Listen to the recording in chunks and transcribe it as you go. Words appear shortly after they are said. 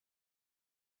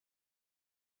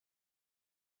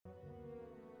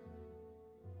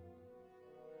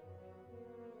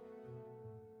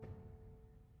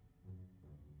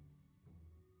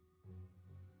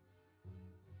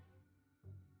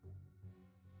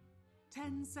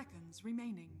10 seconds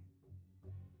remaining.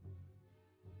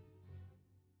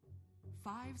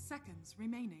 5 seconds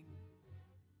remaining.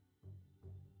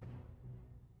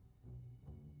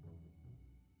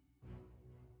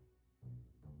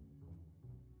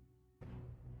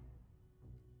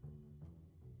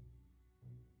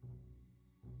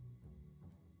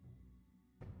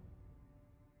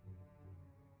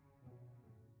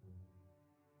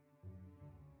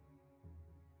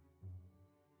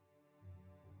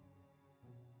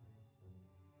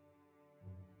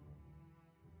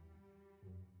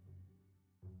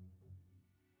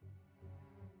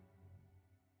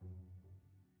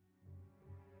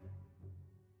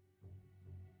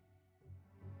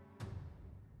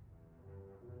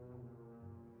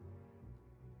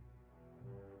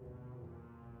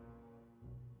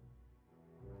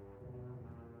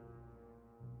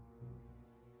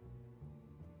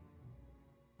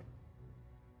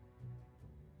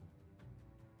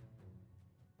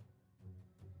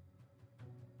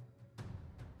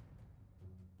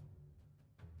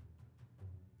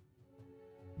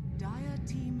 Dire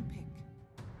team pick.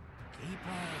 Keeper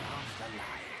of the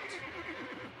light.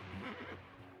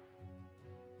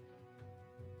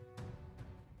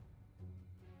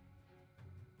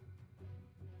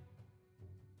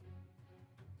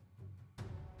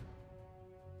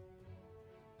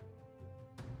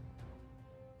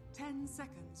 10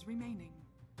 seconds remaining.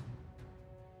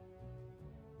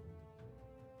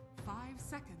 5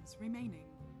 seconds remaining.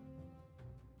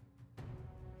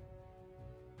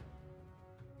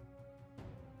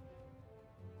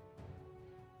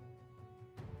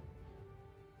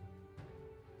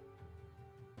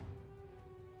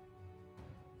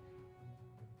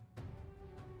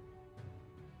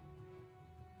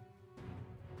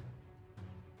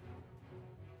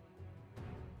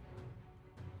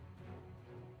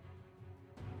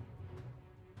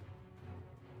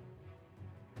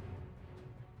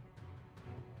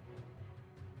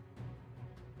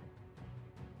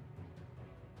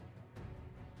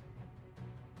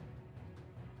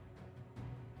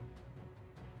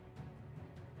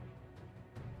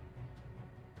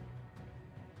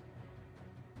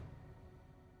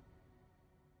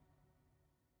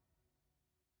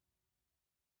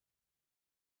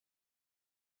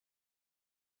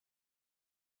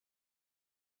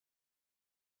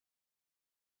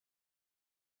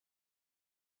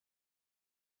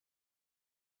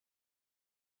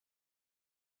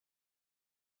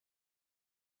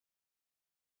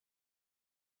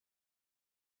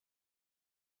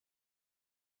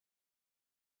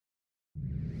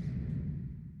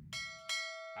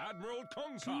 Admiral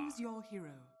Kongsa. Choose your hero.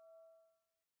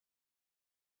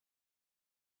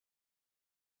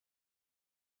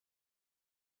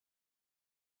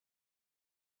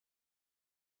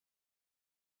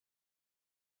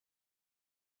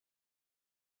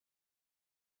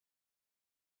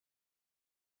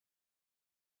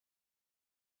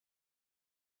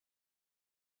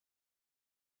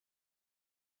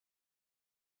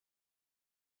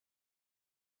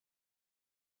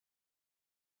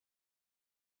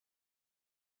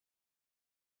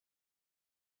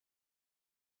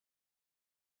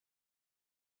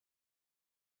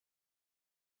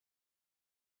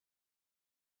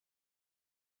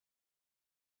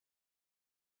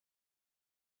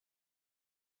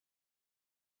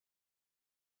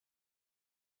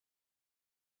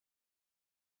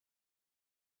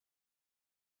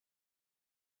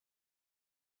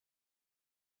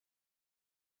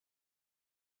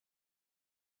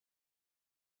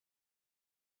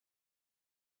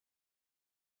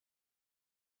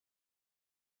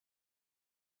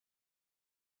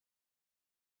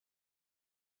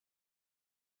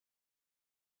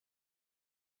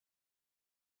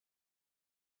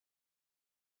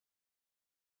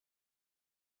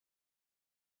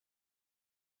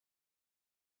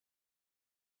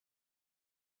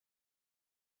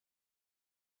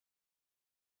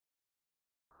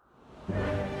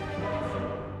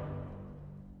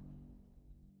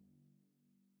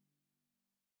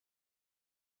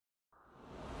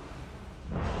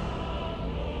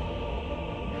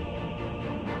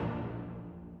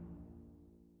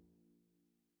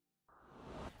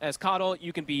 As Coddle,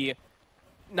 you can be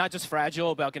not just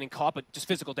fragile about getting caught, but just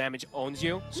physical damage owns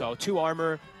you. So 2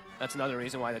 armor, that's another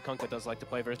reason why the Kunkka does like to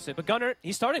play versus it. But Gunnar,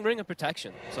 he's starting Ring of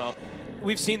Protection. So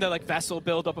we've seen the Vessel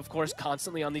build up, of course,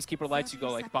 constantly on these Keeper Lights. You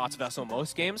go bots Vessel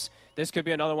most games. This could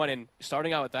be another one, and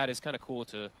starting out with that is kind of cool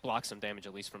to block some damage,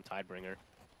 at least from Tidebringer.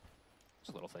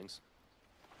 Just little things.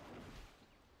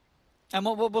 And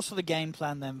what's the game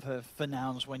plan then for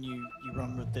Nouns when you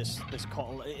run with this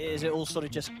Kotl? Is it all sort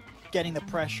of just getting the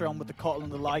pressure on with the Kotl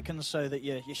and the Lycans so that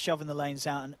you're shoving the lanes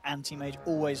out, and anti-mage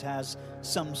always has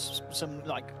some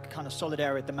like kind of solid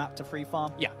area at the map to free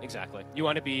farm? Yeah, exactly. You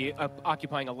want to be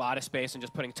occupying a lot of space and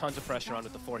just putting tons of pressure on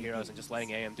with the 4 heroes and just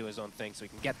letting AM do his own thing so he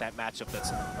can get that matchup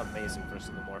that's amazing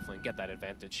versus the Morphling, get that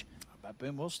advantage.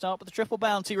 Boom, we'll start with the triple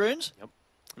bounty runes. Yep.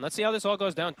 And let's see how this all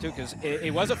goes down, too, because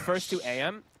it was a first to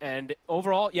AM, and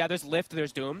overall, yeah, there's Lift,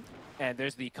 there's Doom, and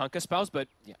there's the Kunkka spells, but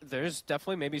yeah, there's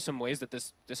definitely maybe some ways that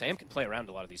this AM can play around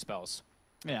a lot of these spells.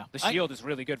 Yeah. The shield is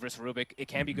really good versus Rubik. It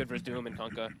can be good versus Doom and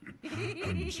Kunkka.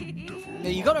 Yeah,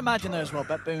 you got to imagine, though, as well,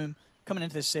 Boom coming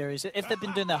into this series, if they've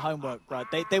been doing their homework, right,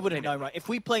 they would have known, right, if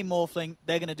we play Morphling,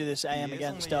 they're going to do this AM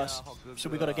against us, so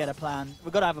we've got to get a plan.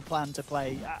 We've got to have a plan to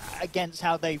play against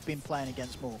how they've been playing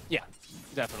against Morph. Yeah,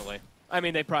 definitely. I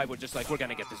mean, they probably would just like, we're going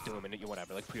to get this Doom and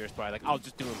whatever. Like, Pierre's probably like, I'll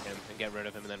just Doom him and get rid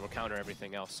of him, and then we'll counter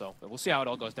everything else. So we'll see how it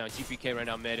all goes down. GPK right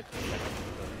now mid.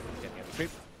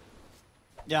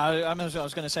 Yeah, I was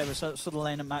going to say, with sort of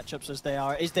lane and matchups as they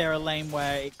are, is there a lane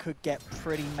where it could get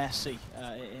pretty messy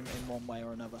in one way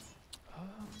or another?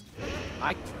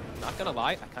 I'm not going to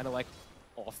lie, I kind of like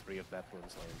all 3 of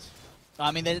Bet2's lanes.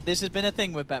 I mean, this has been a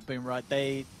thing with Bet2, right?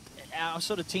 They are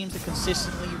sort of teams that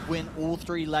consistently win all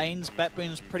 3 lanes.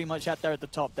 Bet2's pretty much out there at the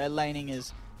top. Their laning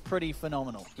is pretty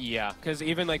phenomenal. Yeah, because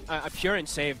even like Pure and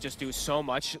Save just do so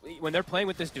much. When they're playing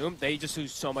with this Doom, they just do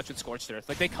so much with Scorched Earth.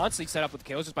 Like, they constantly set up with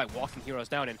kills just by walking heroes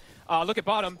down. And look at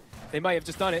bottom. They might have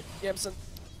just done it. Yamson.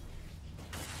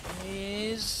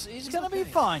 He's going to be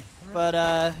fine. But,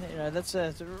 you know, that's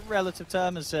a relative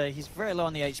term, as he's very low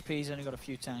on the HP. He's only got a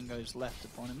few tangos left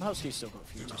upon him. Mostly still got a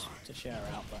few to share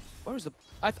out. But where was the...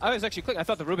 I was actually clicking. I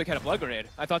thought the Rubik had a blood grenade.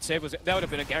 I thought Save was... That would have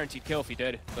been a guaranteed kill if he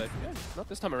did. But yeah, not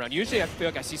this time around. Usually I feel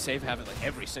like I see Save have it like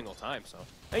every single time. So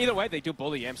and either way, they do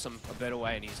bully Yamsum a bit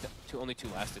away, and he's only 2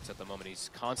 last hits at the moment. He's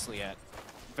constantly at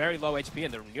very low HP,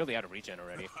 and they're nearly out of regen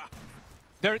already.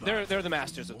 They're the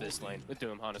masters of this lane with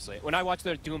Doom, honestly. When I watched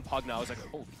their Doom Pugna, I was like,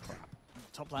 holy crap.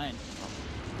 Top lane.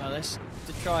 Now this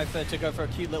to try to go for a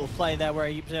cute little play there where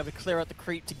he was able to clear out the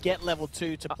creep to get level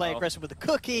 2 to play aggressive with the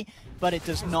cookie, but it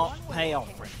does not pay off.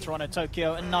 Toronto,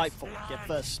 Tokyo, and Nightfall get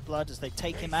first blood as they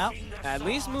take him out. At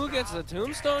least Moo gets a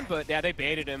tombstone, but yeah, they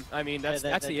baited him. I mean, that's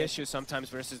the issue sometimes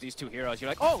versus these 2 heroes. You're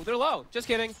like, oh, they're low. Just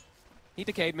kidding. He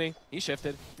decayed me. He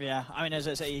shifted. Yeah, I mean, as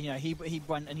I say, you know, he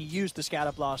went and he used the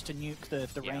Scatter Blast to nuke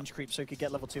the range creep so he could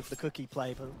get level 2 for the cookie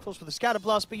play. But of course, with the Scatter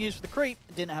Blast being used for the creep,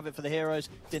 didn't have it for the heroes,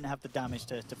 didn't have the damage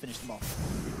to finish them off.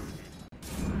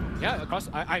 Yeah, across.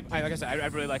 Like I said, I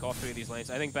really like all 3 of these lanes.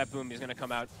 I think Bet2 is going to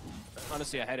come out,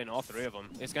 honestly, ahead in all 3 of them.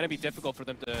 It's going to be difficult for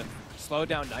them to slow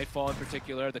down Nightfall in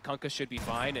particular. The Kunkka should be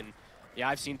fine, and yeah,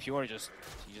 I've seen Pure he just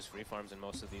free farms in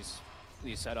most of these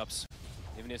setups.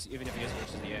 Even if he is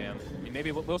versus the AM. I mean,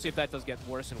 maybe we'll see if that does get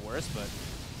worse and worse, but...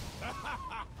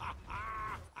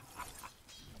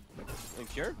 And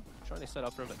Pure? Trying to set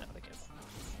up for him, but no, they can't.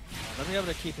 They'll be able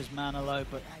to keep his mana low,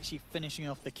 but actually finishing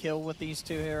off the kill with these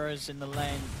 2 heroes in the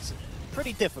lane is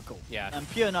pretty difficult. Yeah. And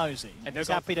Pure knows it. And he's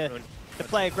happy to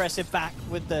play aggressive back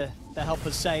with the help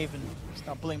of Save and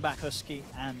start pulling back Husky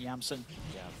and Yamson.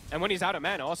 Yeah. And when he's out of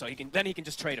mana also, he can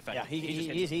just trade effectively.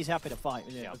 Yeah, he's happy to fight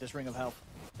with this Ring of Health.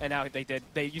 And now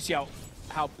you see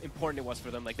how important it was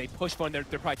for them. Like, they pushed for, and they're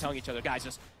probably telling each other, guys,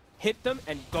 just hit them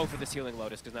and go for this Healing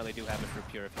Lotus, because now they do have it for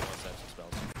Pure if he wants that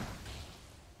spells.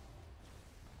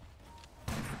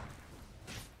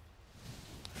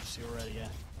 See already, yeah.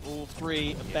 All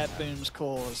 3 of Bet2's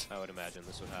cores. I would imagine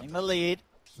this would happen. In the lead.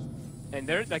 And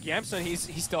they're like Yamson,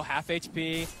 he's still half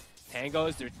HP.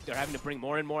 Tangos, they're having to bring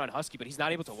more and more on Husky, but he's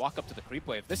not able to walk up to the creep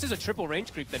wave. This is a triple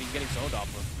range creep that he's getting zoned off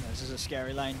of. Yeah, this is a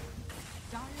scary lane.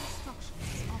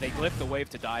 They glyph the wave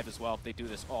to dive as well. They do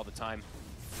this all the time.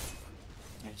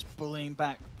 He's bullying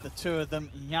back the 2 of them.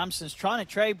 Yamson's trying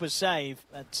to trade with Save.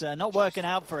 That's not working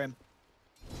out for him.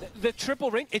 The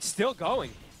triple ring, it's still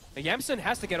going. Yamson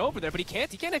has to get over there, but he can't.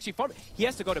 He can't actually farm it. He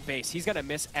has to go to base. He's going to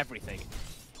miss everything.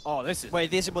 Oh, this is...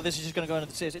 Wait, this is just going to go into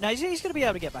the series. No, he's going to be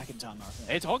able to get back in time, I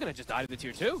think. It's all going to just die to the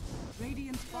tier 2.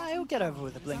 He'll get over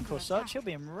with a blink or such. He'll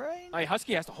be in range.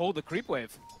 Husky has to hold the creep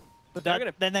wave. But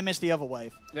then they miss the other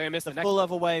wave. They're going to miss the next full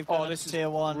other wave. Oh, this is tier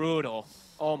 1. Brutal.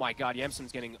 Oh my god,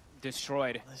 Yamson's getting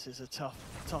destroyed. This is a tough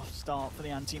start for the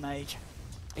anti-mage.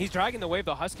 He's dragging the wave,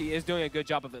 though. Husky is doing a good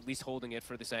job of at least holding it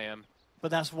for this AM.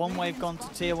 But that's 1 wave gone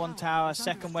to tier 1 tower.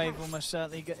 2nd wave almost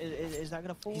certainly. Is that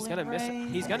going to fall? He's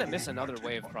going to miss another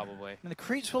wave, probably. And the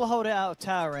creeps will hold it out of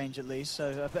tower range at least,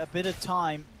 so a bit of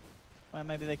time where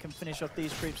maybe they can finish off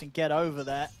these creeps and get over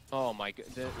that. Oh my god.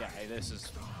 Yeah, this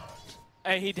is...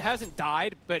 And he hasn't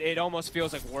died, but it almost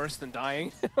feels like worse than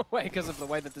dying in a way because of the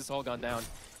way that this all gone down.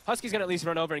 Husky's gonna at least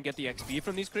run over and get the XP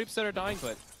from these creeps that are dying,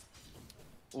 but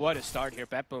what a start here.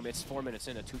 BetBoom, it's 4 minutes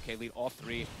in, a 2K lead, all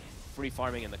three free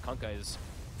farming, and the Kunkka is...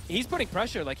 He's putting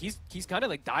pressure, like he's kind of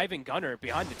like diving Gunner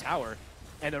behind the tower,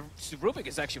 and the Rubik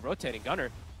is actually rotating Gunner.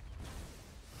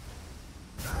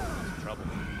 Trouble.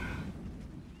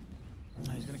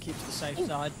 He's going to keep to the safe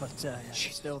side, but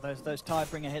still those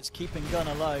Tidebringer hits keeping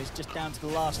Gunner low. He's just down to the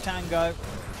last tango.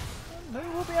 Maybe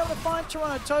we'll be able to find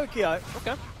Toronto Tokyo.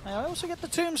 Okay. They also get the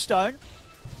Tombstone.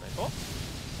 Nice ball.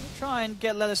 We'll try and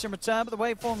get Lelis in return, but the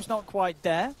waveform's not quite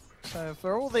there. So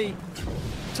for all the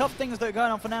tough things that are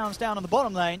going on for Nouns down on the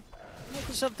bottom lane,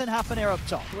 maybe something happen here up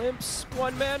top. Glimpse,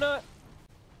 1 mana.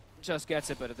 Just gets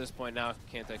it, but at this point now,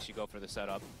 can't actually go for the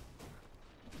setup.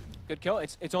 Good kill.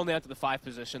 It's only out to the 5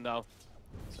 position, though.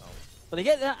 So. But they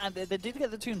get that, and they did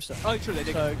get the Tombstone. Oh, true, they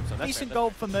did get the Tombstone. That's decent fair,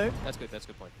 gold for Moo. That's good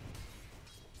point.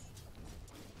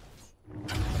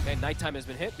 Okay, nighttime has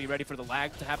been hit. Be ready for the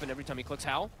lag to happen every time he clicks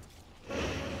Howl.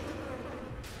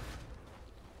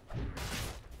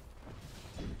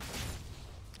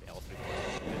 Yeah, all 3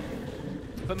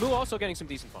 points. But Moo also getting some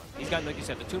decent farm. He's gotten, like you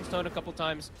said, the Tombstone a couple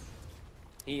times.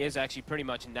 He is actually pretty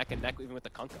much neck and neck even with the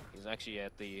Kunkka. He's actually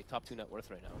at the top 2 net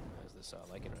worth right now as this Lycan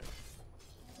right now.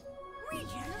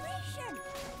 Regeneration.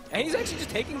 And he's actually just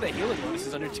taking the healing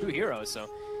bonuses under 2 heroes, so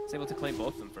he's able to claim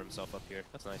both of them for himself up here.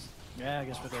 That's nice. Yeah, I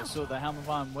guess with the Helm of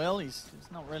Iron Will, he's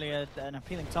not really an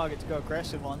appealing target to go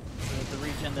aggressive on with the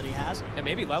regen that he has. And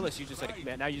maybe Lelis, you just like,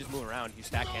 man, now you just move around. You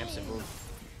stack camps and move.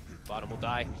 Bottom will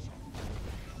die.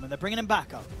 I mean, they're bringing him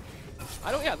back up.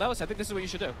 Lelis, I think this is what you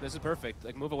should do. This is perfect.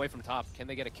 Like, move away from top. Can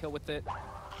they get a kill with it?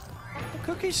 The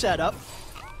cookie setup.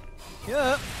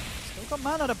 Yeah, still got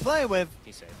mana to play with.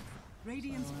 He's safe.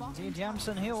 Radiant's bottom Indeed, tower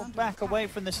Yamson, is he'll under back attack. away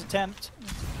from this attempt.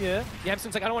 Yeah,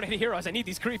 Yamson's like, I don't want to hit heroes. I need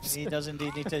these creeps. he does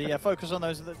indeed need to focus on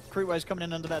those creep waves coming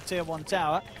in under that tier 1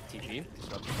 tower. TP,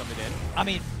 disruption coming in. I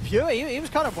mean, Pure, he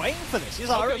was kind of waiting for this. He's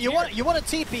like, good you want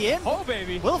to TP in? Oh,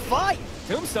 baby. We'll fight.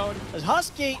 Tombstone. As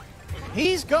Husky,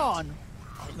 he's gone.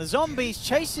 The zombies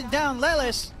chasing down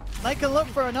Lelis. They can look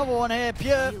for another one here.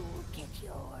 Pure. You get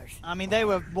yours. I mean, they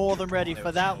were more than ready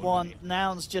for that one.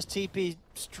 Nouns just TP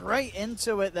straight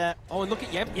into it there. Oh, and look at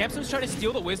Yamson's trying to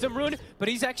steal the Wisdom Rune, but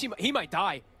he might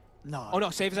die. No. Oh, no,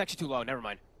 save is actually too low. Never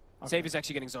mind. Okay. Save is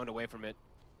actually getting zoned away from it.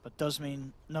 But does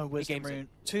mean no Wisdom games it. Rune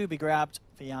to be grabbed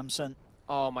for Yamson.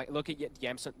 Oh, my. Look at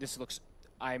Yamson. This looks...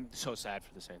 I'm so sad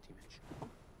for this anti-mage.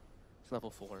 It's level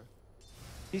 4.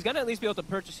 He's going to at least be able to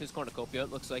purchase his cornucopia, it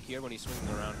looks like here, when he's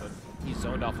swinging around, but he's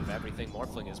zoned off of everything.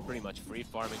 Morphling is pretty much free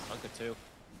farming. Kunkka too.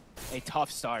 A tough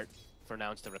start for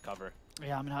Nouns to recover.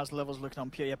 Yeah, I mean, how's the levels looking on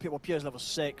Pure? Yeah, Pure's level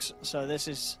 6, so this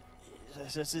is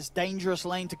this dangerous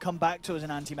lane to come back to as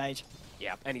an anti-mage.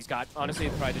 Yeah, and he's got, honestly,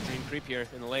 probably the dream creep here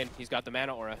in the lane. He's got the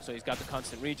mana aura, so he's got the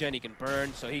constant regen, he can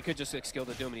burn, so he could just like, skill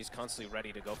the Doom, and he's constantly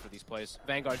ready to go for these plays.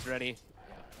 Vanguard's ready.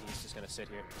 Yeah, he's just going to sit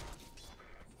here.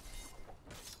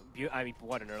 I mean,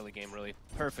 what an early game, really.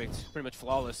 Perfect. Pretty much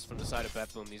flawless from the side of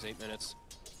BetBoom these 8 minutes.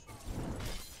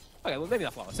 Okay, well, maybe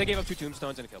not flawless. They gave up 2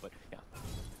 tombstones and a kill, but yeah.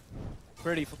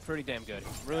 Pretty damn good.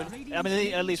 Rune. I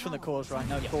mean, at least from the cores, right?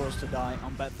 No cores to die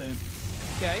on BetBoom.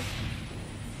 Okay.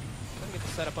 Trying to get the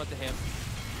setup onto him.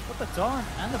 What the darn?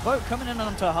 And the boat coming in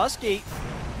onto Husky.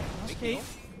 Husky, heal.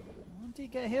 once he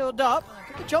get healed up,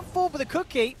 get the jump forward with a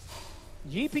cookie.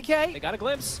 GPK. They got a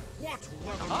glimpse.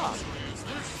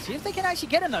 See if they can actually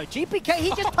get him though. GPK, he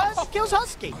just turns, kills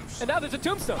Husky. And now there's a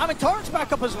tombstone. I mean, Torrent's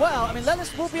back up as well. I mean,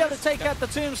 Lelis will be able to take out the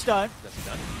tombstone. That's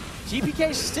done.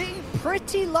 GPK's sitting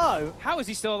pretty low, How is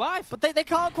he still alive? but they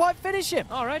can't quite finish him.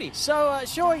 Alrighty. So,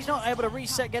 sure, he's not able to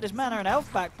reset, get his mana and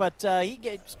health back, but he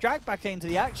gets dragged back into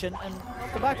the action, and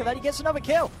off the back of that, he gets another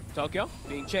kill. Tokyo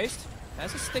being chased.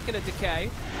 Has a stick and a decay.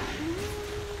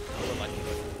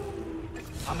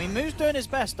 I mean, Moo's doing his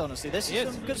best, honestly. This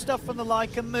is some good stuff from the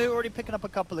Lycan. Moo already picking up a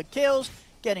couple of kills,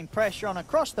 getting pressure on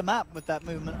across the map with that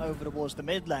movement over towards the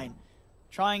mid lane.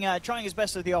 Trying his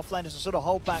best with the offlaners to sort of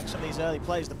hold back some of these early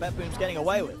plays that BetBoom's getting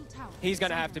away with. He's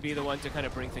going to have to be the one to kind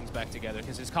of bring things back together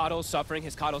because his Coddle's suffering.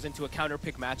 His Coddle's into a counter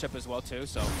pick matchup as well, too.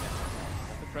 So,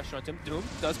 the pressure on him. Doom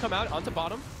does come out onto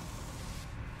bottom.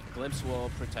 Glimpse will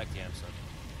protect Yamson.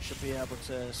 Should be able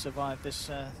to survive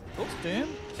this Doom.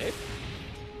 Safe.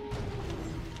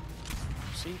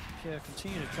 See Pure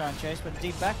continue to try and chase, but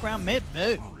deep background mid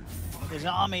Moo. His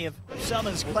army of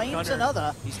summons claims Gunner.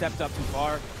 another. He stepped up too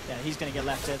far. Yeah, he's going to get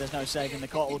left here. There's no saving the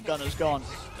Cottle. Gunner's gone.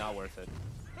 Not worth it.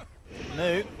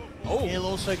 Moo. Oh. He'll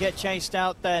also get chased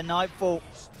out there. Nightfall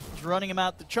is running him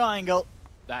out the triangle.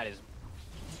 That is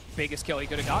biggest kill he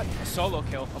could have got. A solo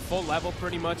kill, a full level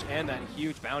pretty much, and that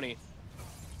huge bounty.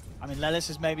 I mean, Lelis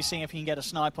is maybe seeing if he can get a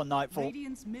snipe on Nightfall.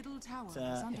 Radiant's middle tower is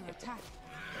under attack.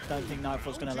 Don't think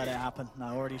Nightfall's going to let it happen. No,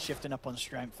 already shifting up on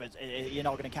strength. You're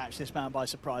not going to catch this man by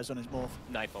surprise on his morph.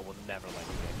 Nightfall will never let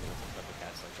you get double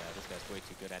cast like that. This guy's way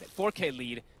too good at it. 4K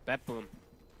lead, bet boom.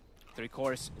 3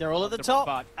 cores. They're all at the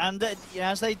top, and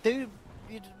as they do,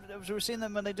 we've seen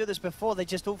them when they do this before, they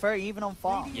just all very even on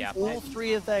farm. Yeah. All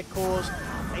 3 of their cores,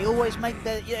 they always make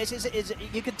their,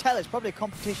 you can tell it's probably a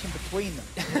competition between them.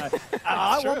 You know?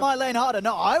 I want my lane harder.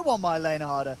 No, I want my lane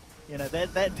harder. You know,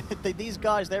 these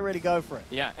guys, they really go for it.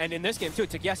 Yeah, and in this game too,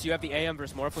 yes, you have the AM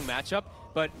versus Morphling matchup,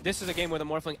 but this is a game where the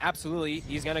Morphling absolutely,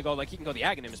 he's going to go, like, he can go the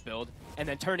Aghanims build, and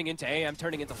then turning into AM,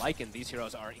 turning into Lycan, these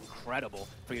heroes are incredible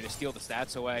for you to steal the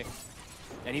stats away.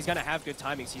 And he's going to have good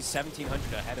timings. He's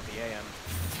 1,700 ahead of the AM.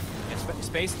 And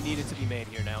space needed to be made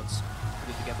here, Nouns,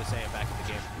 to get this AM back in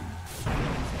the game.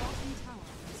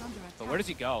 But where does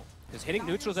he go? Because hitting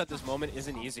neutrals at this moment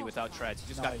isn't easy without treads. He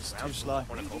just got his too slow.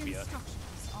 cornucopia.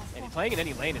 And playing in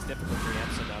any lane is difficult for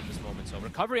Yamson at this moment. So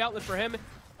recovery outlet for him,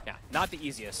 yeah, not the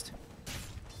easiest.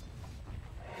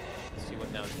 Let's see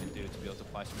what Nouns can do to be able to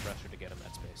apply some pressure to get him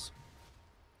that space.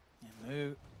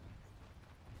 Move.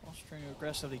 Fostering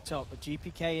aggressively top, but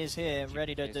GPK is here,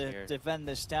 ready to defend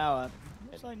this tower.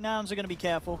 Looks like Nouns are going to be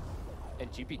careful.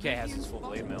 And GPK has his full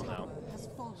blade mail now.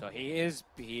 So he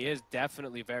is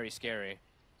definitely very scary.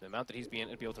 The amount that he's being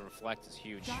able to reflect is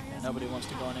huge. Yeah, nobody wants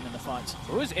to go on him in the fights.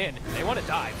 Who's in? They want to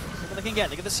dive. Look what they can get.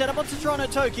 Look at the setup onto Toronto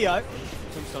Tokyo.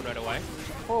 Tombstone right away.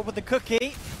 Forward with the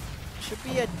cookie. Should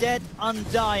be a dead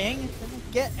undying.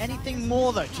 Didn't get anything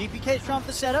more though. GPK's trying for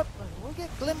the setup. We'll get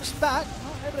glimpsed back.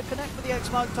 Not able to connect with the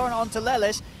X-Mark Torrent onto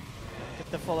Lelis. Get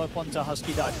the follow-up onto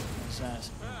Husky though.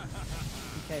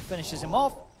 GPK finishes him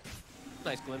off.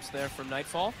 Nice glimpse there from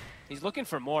Nightfall. He's looking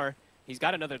for more. He's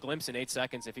got another glimpse in 8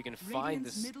 seconds if he can find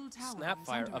this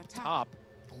Snapfire up top.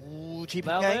 Ooh,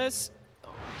 GPK. Lelis.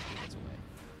 Oh,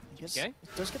 okay.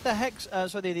 Does get the Hex,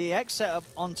 the X setup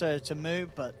onto to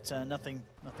move, but nothing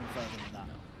further than that.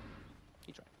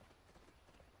 He tried.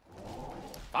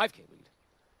 5K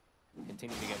lead.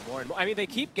 Continue to get more and more. I mean, they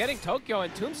keep getting Tokyo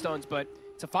and Tombstones, but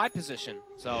it's a 5 position,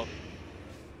 so.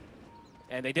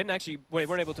 And they didn't actually,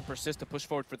 weren't able to persist to push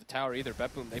forward for the tower either.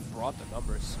 Betboom, they brought the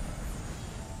numbers.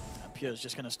 Pure's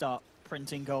just going to start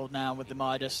printing gold now with the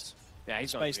Midas. Yeah, he's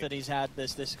space that he's had,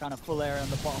 this kind of full area on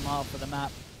the bottom half of the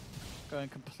map. Going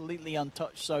completely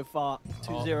untouched so far.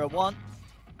 2-0-1.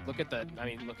 Look at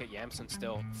look at Yamson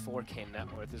still. 4K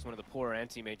net worth. This is one of the poorer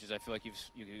anti-mages I feel like you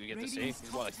get to see. He's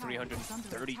what, like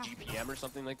 330 GPM or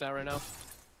something like that right now.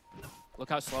 Look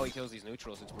how slow he kills these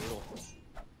neutrals. It's brutal.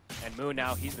 And Moon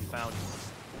now, he's been found.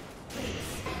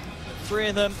 3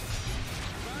 of them.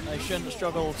 They shouldn't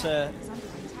struggle to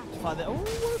find it.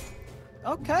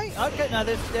 Okay. No,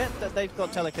 they've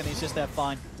got telekinesis. They're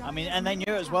fine. I mean, and they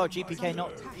knew it as well. GPK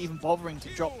not even bothering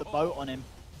to drop the boat on him,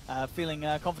 feeling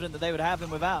confident that they would have him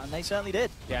without, and they certainly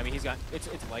did. Yeah, I mean, he's got it's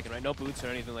Lycan, right? No boots or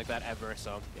anything like that ever.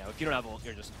 So yeah, if you don't have ult,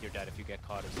 you're dead if you get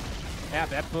caught. Yeah,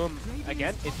 Betboom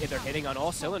again. They're hitting on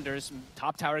all cylinders.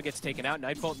 Top tower gets taken out.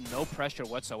 Nightbolt, no pressure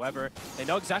whatsoever. They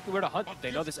know exactly where to hunt.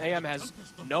 They know this AM has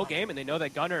no game, and they know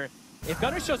that Gunnar. If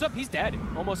Gunnar shows up, he's dead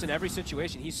almost in every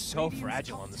situation. He's so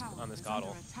fragile on this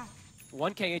Coddle.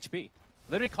 1K HP.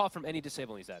 Literally caught from any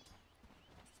disable, he's dead.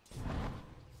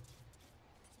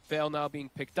 Veil now being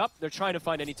picked up. They're trying to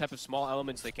find any type of small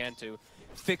elements they can to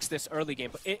fix this early game,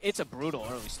 but it's a brutal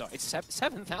early start. It's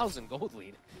 7,000 gold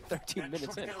lead, 13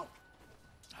 minutes in.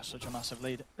 That's such a massive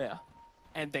lead. Yeah.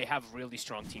 And they have really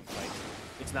strong team fight.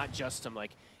 It's not just some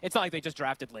it's not like they just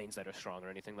drafted lanes that are strong or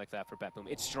anything like that for Betboom.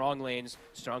 It's strong lanes,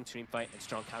 strong team fight, and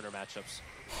strong counter matchups.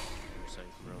 We were saying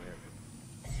from earlier.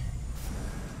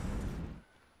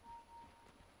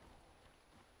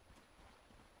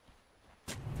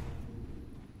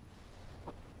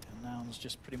 And Nouns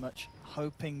just pretty much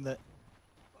hoping that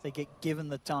they get given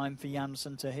the time for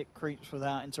Yamson to hit creeps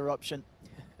without interruption.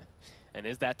 And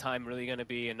is that time really going to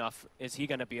be enough? Is he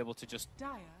going to be able to just,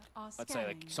 let's say,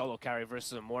 like solo carry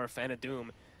versus a Morph and a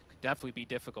Doom? Could definitely be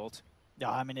difficult. Yeah,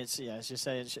 I mean, as you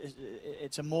say,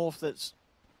 it's a Morph that's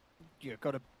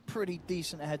got a pretty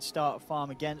decent head start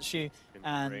farm against you,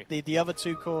 and the other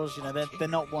 2 cores, they're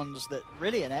not ones that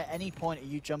really at any point are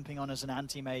you jumping on as an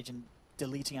anti-mage and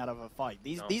deleting out of a fight.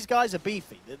 These guys are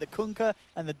beefy. The Kunkka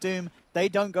and the Doom, they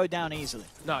don't go down easily.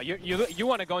 No, you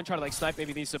want to go and try to snipe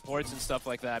maybe these supports and stuff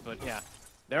like that, but yeah,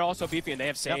 they're also beefy and they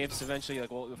have saves eventually. Of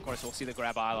course, we'll see the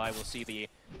grab ally, we'll see the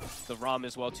Rum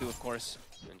as well too, of course,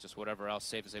 and just whatever else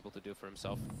Save is able to do for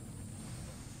himself.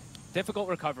 Difficult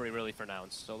recovery really for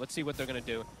Nouns. So let's see what they're going to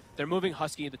do. They're moving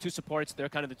Husky. The 2 supports, they're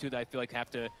kind of the 2 that I feel like have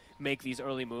to make these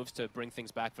early moves to bring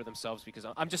things back for themselves, because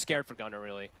I'm just scared for Gunnar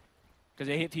really.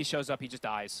 Because if he shows up, he just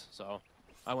dies. So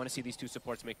I want to see these two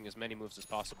supports making as many moves as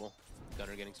possible.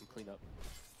 Gunner getting some cleanup.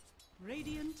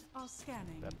 Radiant are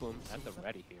scanning. That boom at the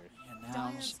ready here. Yeah,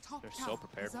 Nouns, they're so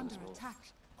prepared for this move.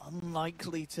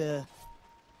 unlikely to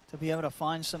be able to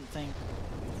find something.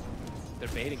 They're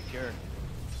baiting pure.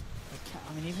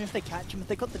 I mean, even if they catch him, if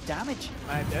they got the damage.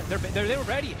 They were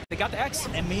ready. They got the X.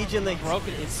 Immediately.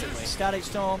 Broken instantly. Static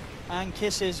Storm and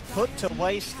Kisses put to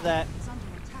waste there.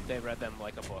 They read them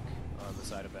like a book on the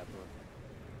side of that book.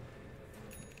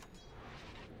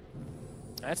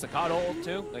 That's the COD ult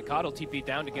too. The COD will TP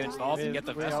down to get installed and get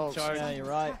the vessel charge. Yeah, you're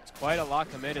right. It's quite a lot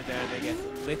committed there. They get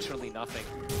literally nothing.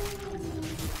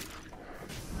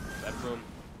 That boom.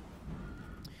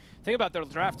 Thing about their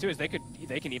draft too is they can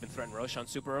even threaten Roshan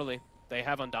super early. They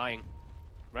have Undying.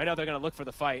 Right now they're going to look for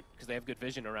the fight because they have good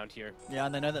vision around here. Yeah,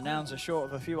 and they know that Nouns are short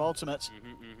of a few ultimates.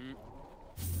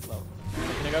 Well, they're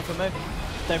going to go for move.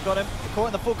 They've got him caught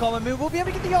in the full combo move. We'll be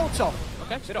able to get the ult off.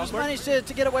 Okay, He's managed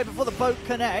to get away before the boat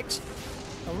connects.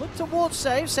 A look towards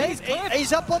save.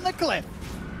 He's up on the cliff.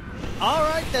 All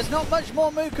right, there's not much more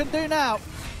Moo can do now.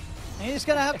 He's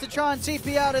going to have to try and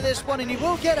TP out of this one, and he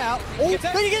will get out. Oh,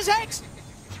 but he gets X.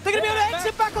 They're going to be able to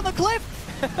exit back on the cliff.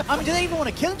 I mean, do they even want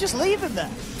to kill him? Just leave him there.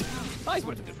 Oh, he's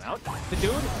worth a good round. The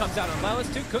dude comes out on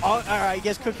Lelis too. Oh, all right, he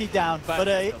gets Cookie down. But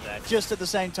just at the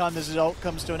same time as his ult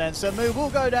comes to an end. So Moo will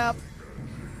go down.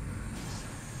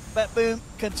 But Boom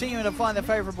continuing to find the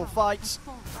favorable fights.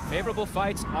 Favorable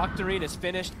fights. Octarine is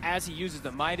finished as he uses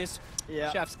the Midas.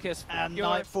 Yeah. Chef's kiss. And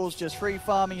Nightfall's just free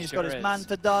farming. He's got his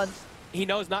Manta done. He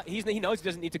knows he knows he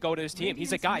doesn't need to go to his team.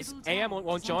 He's like, guys, AM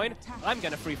won't join. I'm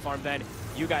gonna free farm then.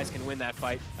 You guys can win that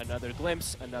fight. Another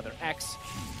glimpse, another X.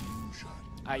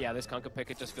 Yeah, this Kunkka pick,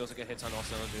 it just feels like it hits on all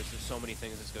cylinders. There's so many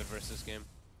things that's good versus this game.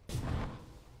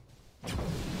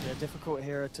 Yeah, difficult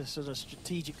here to sort of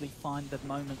strategically find the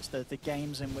moments, the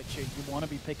games in which you want to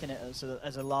be picking it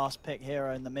as a last pick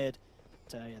hero in the mid.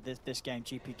 Yeah, this game,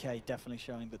 GPK definitely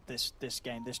showing that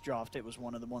this draft, it was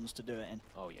one of the ones to do it in.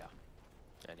 Oh yeah.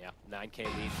 And yeah, 9K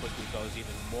lead quickly goes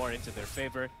even more into their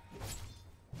favor.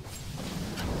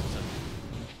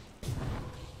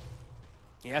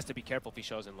 He has to be careful if he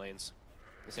shows in lanes.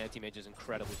 This anti-mage is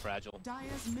incredibly fragile.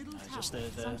 Just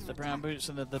the brown boots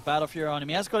and the Battle Fury on him.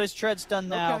 He has got his treads done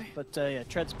now, but yeah,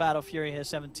 treads Battle Fury here,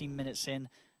 17 minutes in.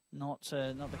 Not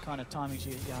the kind of timings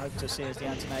you hope to see as the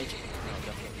anti-mage. No,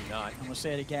 definitely not. And we'll see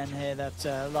it again here, that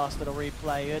last little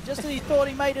replay. Just as he thought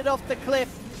he made it off the cliff,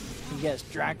 he gets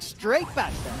dragged straight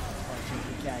back down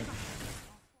by GPK.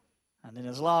 And in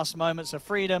his last moments of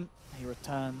freedom, he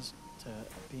returns to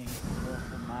being a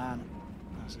lawful man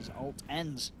as his ult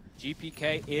ends.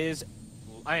 GPK is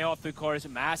all 3 cores,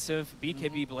 massive.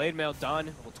 BKB Blade Mail done,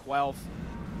 level 12.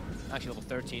 Actually level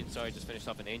 13, sorry, just finished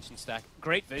off an Ancient stack.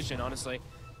 Great vision, honestly.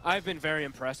 I've been very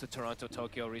impressed with Toronto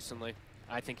Tokyo recently.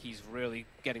 I think he's really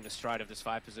getting the stride of this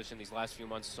 5 position these last few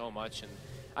months so much. And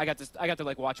I got to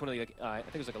like watch one of the, I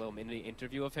think it was like a little mini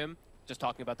interview of him, just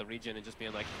talking about the region and just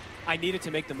being like, I needed to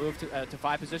make the move to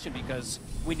 5 position because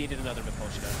we needed another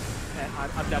Miposhina.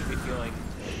 And I'm definitely feeling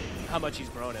how much he's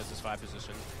grown as this 5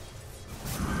 position.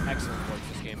 Excellent work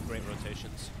this game, great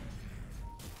rotations.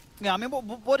 Yeah, I mean,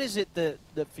 what is it that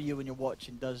for you when you're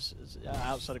watching does,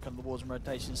 outside of kind of the wars and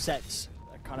rotation, sets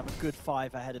a kind of a good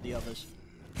 5 ahead of the others?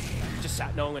 Just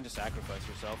knowing when to sacrifice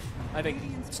yourself. I think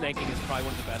snaking is probably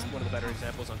one of the better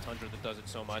examples on Tundra that does it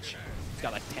so much. He's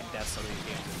got like 10 deaths on these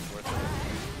games, it's worth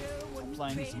it.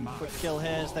 Playing quick kill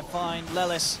here as they find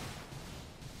Lelis.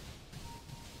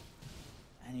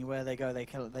 Anywhere they go, they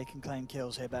can claim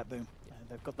kills here, Boom.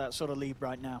 They've got that sort of lead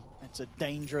right now. It's a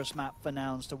dangerous map for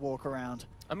Nouns to walk around.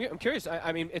 I'm curious.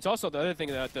 I mean, it's also the other thing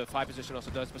that the 5 position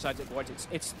also does besides the wards.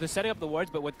 It's the setting up the wards,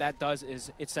 but what that does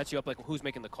is it sets you up like who's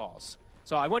making the calls.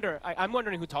 So I'm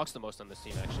wondering who talks the most on this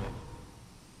team actually.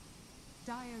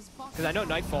 Because I know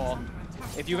Nightfall.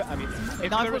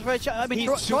 Nightfall's very chatty. I mean,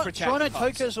 he's super chatty. Toronto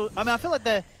Tokyo's. I mean, I feel like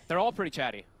they're all pretty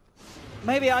chatty.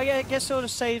 Maybe I guess sort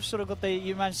of Save sort of got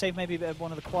you managed Save maybe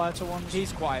one of the quieter ones.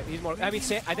 He's quiet. He's more. I mean,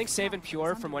 I think Save and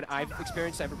Pure from what I've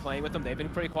experienced ever playing with them, they've been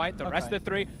pretty quiet. The rest of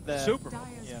the 3, super.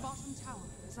 Yeah.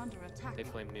 They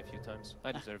flamed me a few times.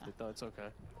 I deserved it though. It's okay.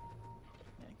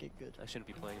 Yeah, get good. I shouldn't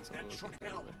be playing in something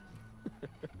like that.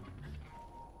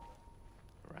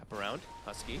 Wrap around,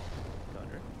 Husky,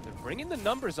 Gunner. They're bringing the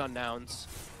numbers on Nouns.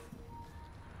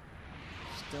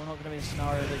 Still not going to be a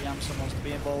scenario that Yamson wants to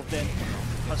be involved in.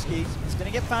 Husky is going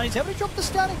to get found. He's able to drop the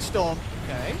Static Storm.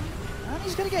 Okay. And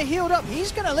he's going to get healed up.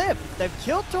 He's going to live. They've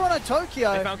killed Toronto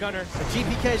Tokyo. They found Gunner. So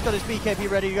GPK's got his BKB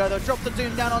ready to go. They'll drop the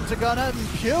Doom down onto Gunner. And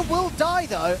Pure will die,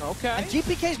 though. Okay. And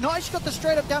GPK's not actually got the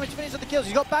straight-up damage to finish with the kills.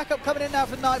 He's got backup coming in now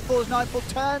for Nightfall as Nightfall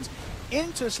turns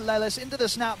into Lelis, into the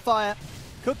Snapfire.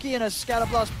 Cookie and a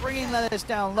Scatterblast, bringing Lelis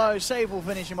down low. Save will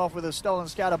finish him off with a stolen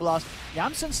Scatterblast.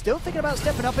 Yamsen still thinking about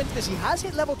stepping up into this. He has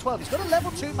hit level 12. He's got a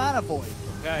level 2 mana void.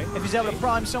 Okay. If he's able to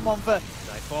prime someone for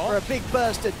Nightfall. a big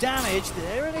burst of damage,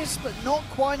 there it is, but not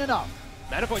quite enough.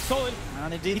 Mana void stolen.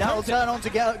 And indeed, that will turn on to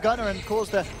Gunner and cause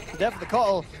the death of the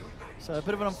Kotl. So a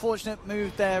bit of an unfortunate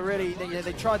move there, really.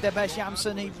 They tried their best.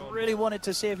 Yamsen, he really wanted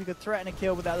to see if he could threaten a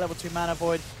kill with that level 2 mana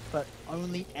void, but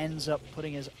only ends up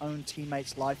putting his own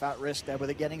teammate's life at risk there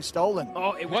with it getting stolen.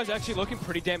 Oh, it was actually looking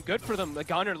pretty damn good for them. The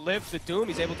Gunner lived the Doom.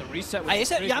 He's able to reset with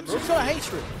Yamsen's got a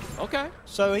hatred. Okay.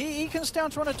 So he can stay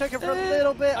on trying to take it for a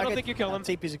little bit. I don't think you kill him.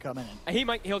 TPs are coming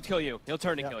in. He'll kill you. He'll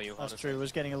turn to kill you. That's honestly. true.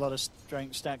 Was getting a lot of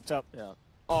strength stacked up. Yeah.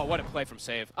 Oh, what a play from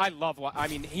Save. I love I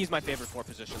mean, he's my favorite 4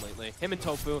 position lately. Him and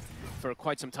Tofu, for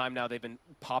quite some time now, they've been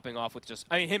popping off with just...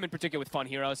 I mean, him in particular with Fun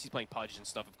Heroes. He's playing Pudge and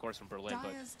stuff, of course, from Berlin,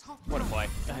 but what a play.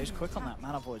 Yeah, he's quick on that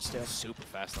mana void still. Super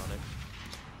fast on it.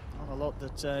 Not a lot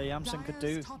that Yamsen could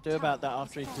do about that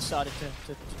after he decided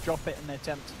to drop it in the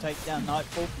attempt to take down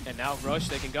Nightfall. And now Rush,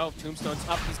 they can go. Tombstone's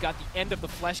up. He's got the end of the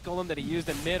Flesh Golem that he used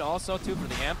in mid also, too, for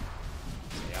the amp.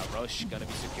 So yeah, Rush gonna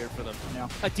be secured for them. Yeah.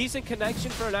 A decent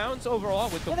connection for Nouns overall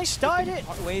with the, they started it.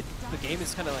 The way the game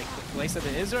is kind of like the place that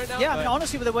it is right now. Yeah, I mean,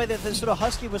 honestly, with the way that the sort of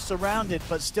Husky was surrounded,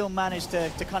 but still managed to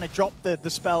kind of drop the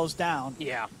spells down.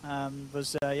 Yeah.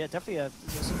 Was yeah, definitely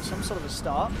some sort of a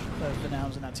start for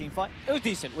Nouns in that team fight. It was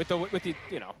decent with the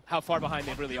you know how far behind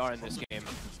they really are in this game.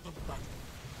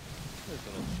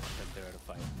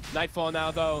 Nightfall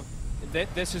now though.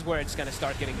 This is where it's going to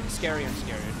start getting scarier and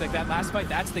scarier. It's like that last fight,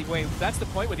 that's the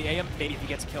point where the AM, maybe if he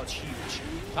gets a kill, it's huge.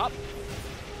 Top.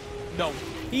 No.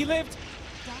 He lived.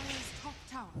 Dire's top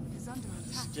tower is under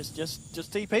attack.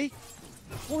 Just TP.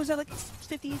 What was that, like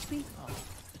 50 HP?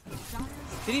 Oh.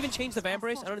 Did he even change the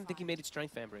Vambrace? I don't even think he made it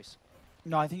strength Vambrace.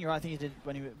 No, I think you're right. I think he did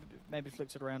when he maybe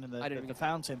flicked it around in the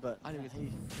fountain, but I didn't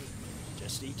he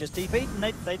just TP'd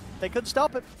and they couldn't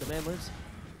stop it. The man lives.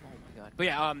 But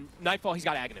yeah, Nightfall, he's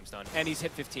got Aghanims done, and he's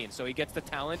hit 15, so he gets the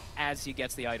talent as he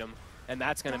gets the item, and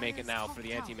that's going to make it now for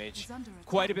the anti-mage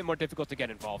quite a bit more difficult to get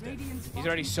involved in. He's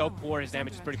already so poor, his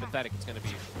damage is pretty pathetic. It's going to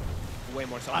be way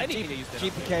more so. I think he used it.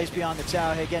 GPK's behind the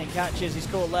tower here, getting catches. He's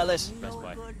caught Lelis. Best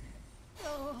play.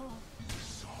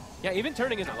 Yeah, even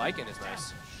turning into Lycan is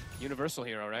nice. Universal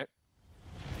hero, right?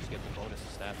 Just get the bonus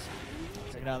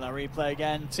stats. Checking out that replay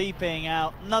again. TPing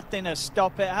out. Nothing to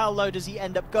stop it. How low does he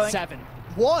end up going? 7.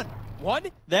 1. 1?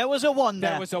 There was a 1 there.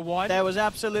 There was a 1? There was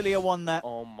absolutely a 1 there.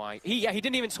 Oh my. He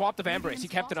didn't even swap the Vambrace. He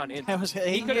kept it on int.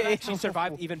 He could have actually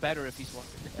survived even better if he swapped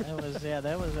it.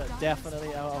 there was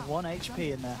definitely a 1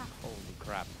 HP in there. Holy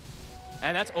crap.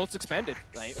 And that's ult's expended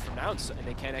right, from Nouns, and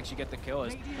they can't actually get the kill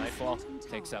as Nightfall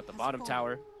takes out the bottom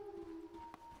tower.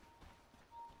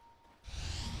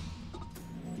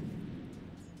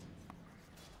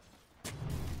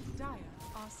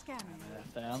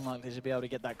 They're unlikely to be able to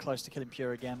get that close to killing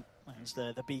Pure again. As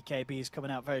the BKB is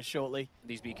coming out very shortly.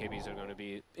 These BKBs are going to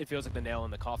be, it feels like the nail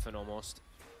in the coffin almost.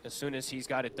 As soon as he's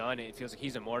got it done, it feels like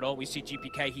he's immortal. We see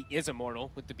GPK, he is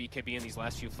immortal with the BKB in these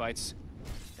last few fights.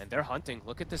 And they're hunting.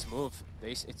 Look at this move.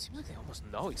 It seems like they almost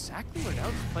know exactly where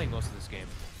Nouns is playing most of this game.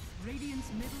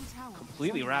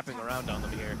 Completely wrapping around on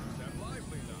them here.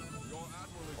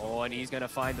 Oh, and he's going to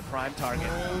find the prime target.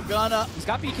 Oh, Gunner. He's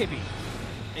got BKB.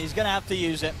 He's going to have to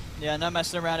use it. Yeah, no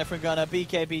messing around if we're going to.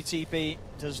 BKB TP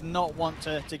does not want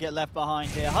to get left behind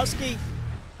here. Husky,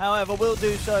 however, will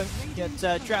do so. Get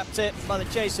trapped it by the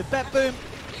chaser Bet Boom.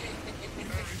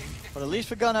 But at least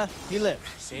for Gunner, he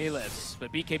lives. He lives.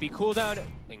 But BKB cooldown,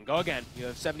 they can go again. You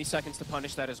have 70 seconds to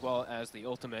punish that as well as the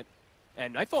ultimate.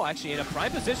 And Nightfall actually in a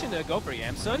prime position to go for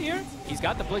Yamsun here. He's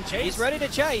got the blink chase. He's ready to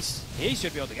chase. He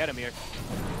should be able to get him here.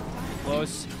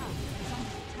 Close.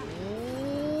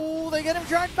 They get him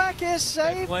dragged back here,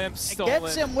 save. Glimpse,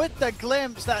 gets him with the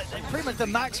glimpse. That pretty much the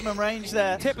maximum range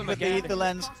there. Tip him with again. the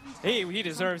lens. He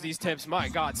deserves these tips. My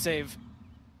God, save.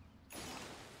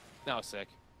 That was sick.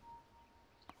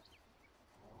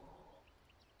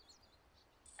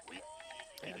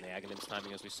 And the Aghanim's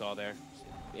timing, as we saw there,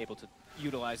 able to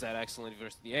utilize that excellently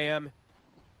versus the AM.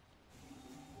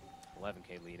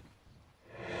 11K lead.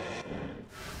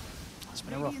 It's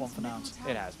been a rough one for Nouns.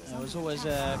 It has been. There was always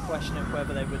a question of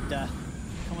whether they would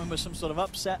come in with some sort of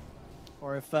upset,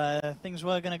 or if things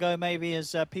were going to go maybe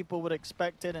as people would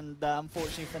expect it. And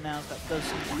unfortunately for Nouns, that does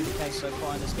seem to be the case so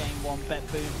far in this game. One Bet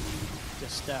Boom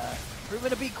just proven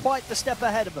to be quite the step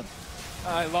ahead of them.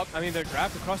 I mean, their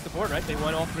draft across the board, right? They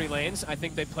won all 3 lanes. I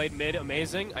think they played mid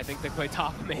amazing. I think they played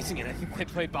top amazing, and I think they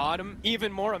played bottom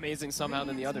even more amazing somehow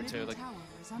than the other two. Like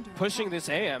pushing this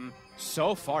AM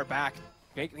so far back,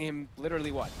 making him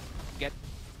literally what? Get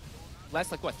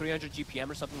less like, what, 300 GPM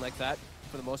or something like that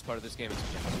for the most part of this game.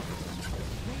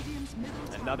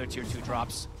 Another tier 2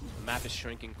 drops. The map is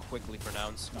shrinking quickly for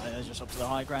Nouns. They're just up to the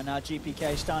high ground now.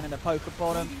 GPK starting to poke at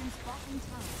bottom.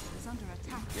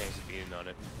 Yeah, he's beating on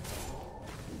it.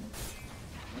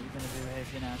 What are you going to do here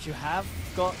if you're Nouns? You have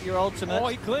got your ultimate. Oh,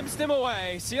 he glimpsed him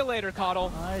away. See you later,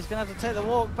 Coddle. He's going to have to take the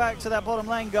walk back to that bottom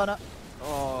lane, Gunner.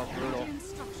 Oh, brutal.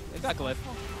 They got glyph.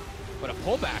 But a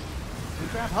pullback. We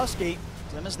grab Husky.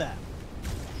 Glimmer's there.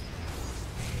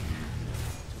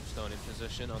 Tombstone in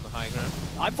position on the high ground.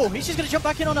 Nightfall, he's just going to jump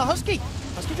back in on a Husky.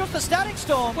 Husky drops the Static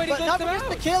Storm, Wait, but Nightfall gets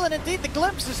the kill, and indeed the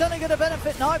glimpse is only going to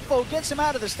benefit Nightfall. Gets him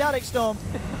out of the Static Storm.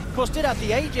 Of course, did have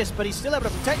the Aegis, but he's still able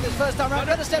to protect this first time round.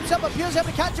 Gunner steps up, but Pure's able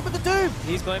to catch him with the Doom.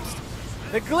 He's glimpsed.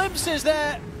 The glimpse is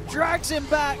there, drags him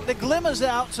back, the glimmer's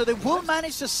out, so they will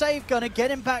manage to save Gunner, get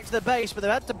him back to the base, but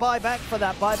they've had to buy back for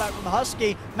that buyback from the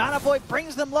Husky. Mana Void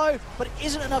brings them low, but it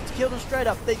isn't enough to kill them straight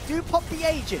up. They do pop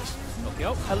the Aegis,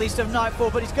 at least of Nightfall,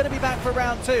 but he's going to be back for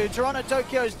round 2. Toronto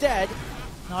Tokyo's dead.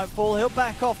 Nightfall, he'll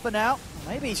back off for now.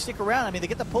 Maybe stick around. I mean, they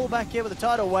get the pull back here with the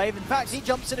tidal wave. In fact, he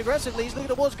jumps in aggressively. He's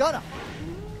looking towards Gunner.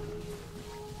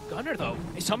 Gunner, though,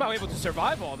 he's somehow able to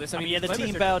survive all this. I mean, yeah, the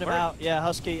team bailed him out. Yeah,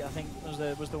 Husky, I think,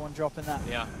 was the one dropping that.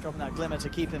 Yeah, dropping that glimmer to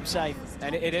keep him safe.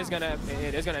 And it is gonna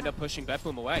end up pushing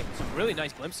Bet-Boom away. Some really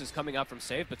nice glimpses coming out from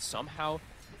Save, but somehow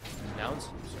Nouns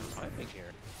surviving here.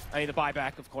 I mean, the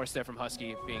buyback, of course, there from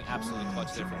Husky being absolutely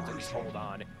clutch there for him to at least hold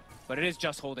on. But it is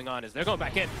just holding on as they're going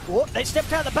back in. Oh, they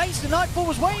stepped out of the base. The Nightfall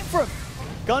was waiting for him.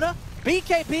 Gunner,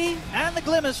 BKB, and the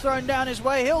glimmer's thrown down his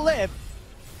way. He'll live.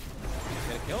 He's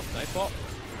gonna kill Nightfall.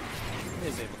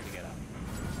 Is able to get out.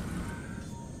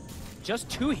 Just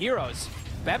 2 heroes.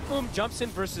 Bet-Boom jumps in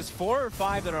versus 4 or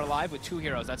 5 that are alive with 2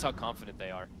 heroes. That's how confident they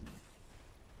are.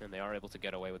 And they are able to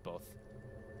get away with both.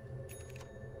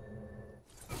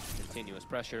 Continuous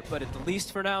pressure, but at the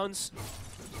least for Nouns,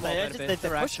 They're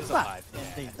pushing back.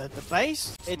 The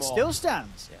base, it still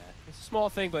stands. Yeah, it's a small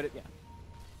thing, but yeah,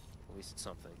 at least it's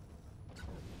something.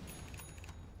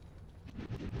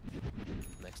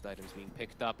 Next item's being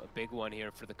picked up, a big one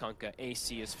here for the Kunkka.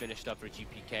 AC is finished up for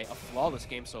GPK. A flawless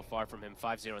game so far from him,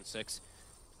 5-0-6.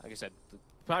 Like I said,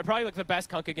 probably like the best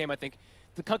Kunkka game, I think.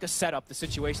 The Kunkka setup, the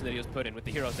situation that he was put in with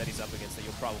the heroes that he's up against that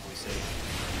you'll probably see.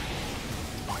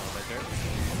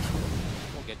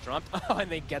 Won't get dropped. Oh,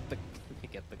 and they get the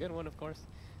good one, of course.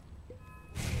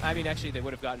 I mean, actually, they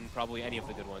would have gotten probably any of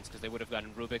the good ones, because they would have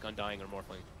gotten Rubik, Undying, or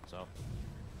Morphling. So,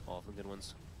 all of the good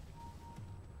ones.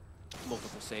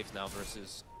 Multiple saves now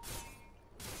versus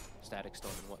Static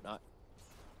Storm and whatnot.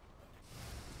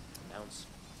 Nouns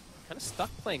kind of stuck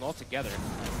playing all together.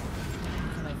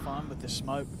 What can they find with this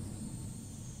smoke?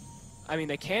 I mean,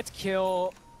 they can't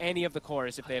kill any of the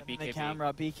cores if they have BKB. The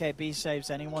camera, BKB saves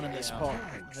anyone in this spot.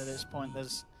 At this point,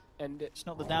 it's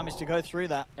not the damage to go through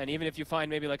that. And even if you find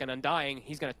maybe like an Undying,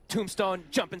 he's going to Tombstone,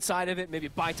 jump inside of it, maybe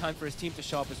buy time for his team to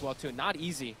show up as well too. Not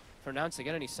easy for Nouns to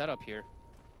get any setup here.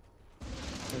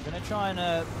 They're going to try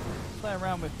and play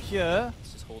around with Pure.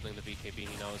 He's just holding the BKB,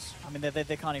 he knows. I mean,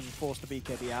 they can't even force the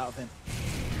BKB out of him.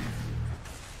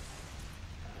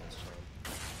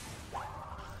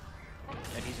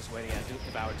 And he's just waiting at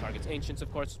Devour targets. Ancients, of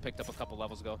course, was picked up a couple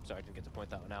levels ago. Sorry, I didn't get to point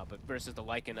that one out. But versus the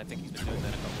Lycan, I think he's been doing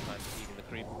that a couple times, eating the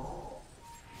creep.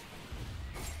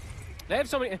 They have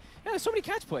so many, there's so many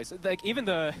catch plays. Like even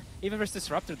versus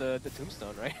Disruptor, the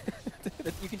Tombstone, right?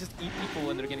 You can just eat people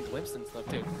when they're getting glimpsed and stuff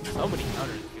too. So many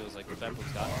counters, it feels like,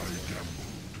 Bet-Boom's got.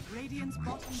 Radiant's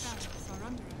bottom barracks are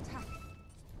under attack.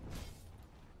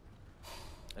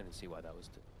 I didn't see why that was.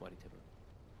 Why did he tip him?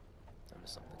 I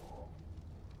missed something.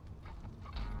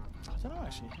 I don't know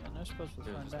actually. Yeah, no supposed to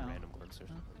find out. Random glimpse or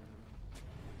something.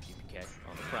 GPK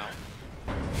on the prowl.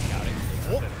 Scouting.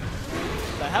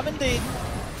 They have indeed.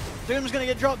 Doom's going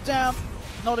to get dropped down.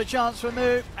 Not a chance for a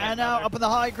move. And now up in the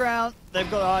high ground, they've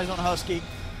got eyes on Husky.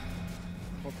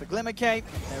 Put the Glimmer Cape.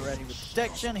 They're ready with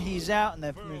protection. He's out, and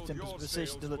they've moved into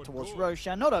position to look towards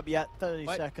Roshan. Not up yet. 30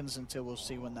 seconds until we'll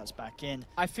see when that's back in.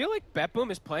 I feel like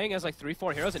Bet-Boom is playing as like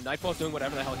 3-4 heroes, and Nightfall's doing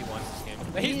whatever the hell he wants this game.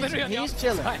 He's literally on the opposite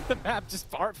chilling. side of the map, just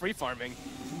free farming.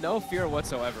 No fear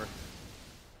whatsoever.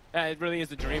 It really is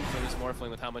the dream for this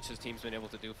Morphling with how much his team's been able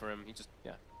to do for him. He just,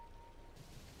 yeah.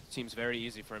 It seems very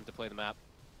easy for him to play the map.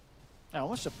 Now,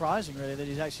 almost surprising, really, that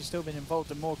he's actually still been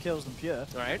involved in more kills than Pure.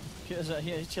 Right. Pure's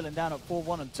he's chilling down at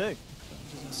 4-1 and 2, which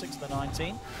is in 6 of the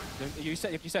 19. You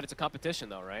said it's a competition,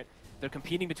 though, right? They're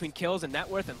competing between kills and net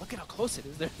worth, and look at how close it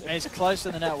is. It's close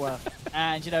to the net worth.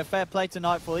 And, you know, fair play to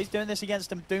Nightfall. He's doing this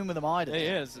against Doom with a Midas. He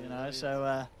is. You know,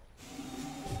 so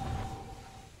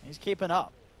he's keeping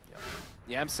up.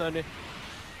 Yamsun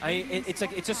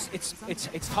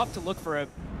It's tough to look for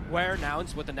where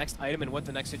Nouns, what the next item and what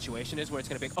the next situation is, where it's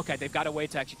going to be, okay, they've got a way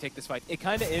to actually take this fight. It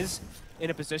kind of is in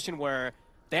a position where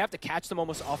they have to catch them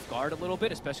almost off guard a little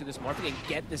bit, especially this Morphe, and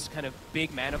get this kind of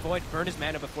big mana void, burn his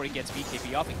mana before he gets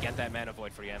BKB off, and get that mana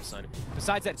void for Yamsun.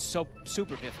 Besides that, it's so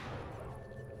super difficult.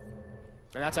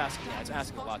 And that's asking, yeah, it's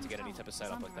asking a lot to get any type of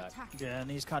setup like that. Yeah, and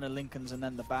these kind of Lincolns and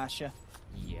then the Basher.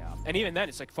 Yeah, and even then,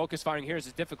 it's like focus firing here is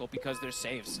difficult because there's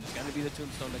saves. There's going to be the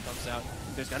Tombstone that comes out.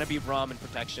 There's going to be Rum and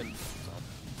protection. So,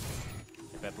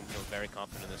 Bedboom feels very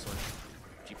confident in this one.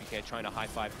 GPK trying to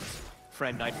high-five his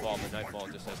friend Nightfall, but Nightfall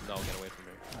just says, no, get away from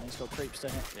me. He's got creeps to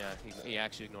hit. Yeah, he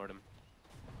actually ignored him.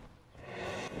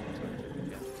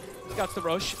 Yeah. Scouts the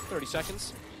Roche, 30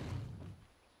 seconds.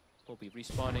 We'll be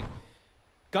respawning.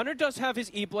 Gunnar does have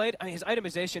his E-Blade. I mean, his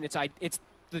itemization, it's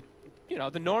the, you know,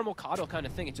 the normal Coddle kind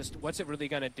of thing. It's just, what's it really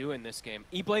going to do in this game?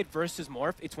 E-Blade versus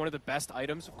Morph, it's one of the best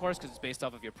items, of course, because it's based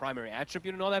off of your primary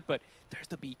attribute and all that, but there's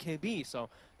the BKB, so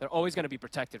they're always going to be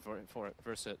protected for it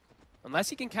versus it. Unless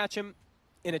he can catch him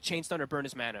in a chain stun or burn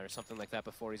his mana or something like that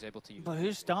before he's able to use it. But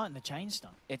who's starting the chain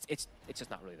stun? It's just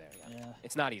not really there yet. Yeah.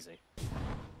 It's not easy.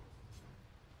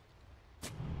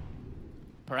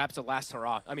 Perhaps a last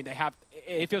hurrah. I mean, they have.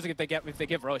 It feels like if they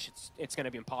give Roche, it's going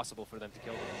to be impossible for them to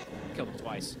kill them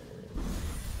twice.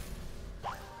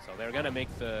 So they're going to make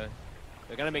the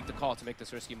call to make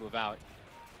this risky move out.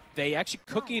 They actually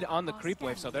cookied on the creep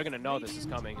wave, so they're going to know this is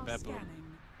coming. Bedboom,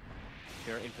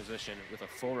 they're in position with a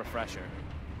full refresher.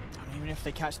 Even if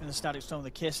they catch them in the Static Storm, the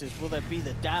kisses, will there be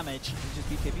the damage? Just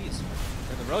BKBs.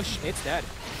 And the Roche, it's dead.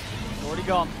 Already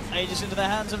gone. Aegis into the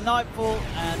hands of Nightfall,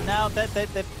 and now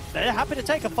they're happy to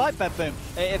take a fight, Bedboom.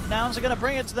 If Nouns are going to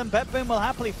bring it to them, Bedboom will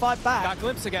happily fight back. Got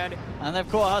Glimpse again. And they've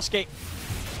caught Husky.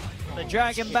 They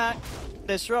drag him back.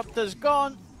 Disruptor's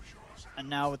gone. And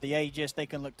now with the Aegis, they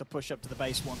can look to push up to the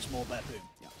base once more, Bedboom.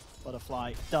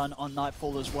 Butterfly done on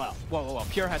Nightfall as well. Whoa.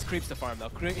 Pure has creeps to farm,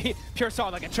 though. Pure saw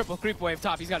like a triple creep wave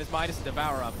top. He's got his Midas and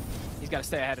Devour up. He's got to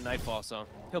stay ahead of Nightfall, so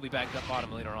he'll be back up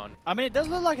bottom later on. I mean, it does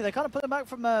look like it. They kind of put him back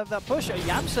from that push.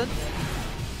 Yamsun.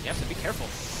 Yamsun, be careful.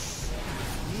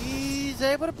 He's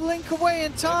able to blink away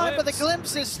in time, but the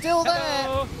glimpse is still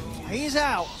there. He's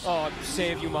out. Oh,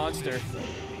 save you, monster. I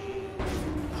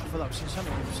feel like we've seen so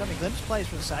many glimpse plays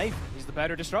for the save. He's the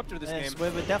better disruptor this game.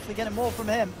 We're definitely getting more from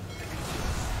him.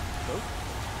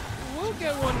 We'll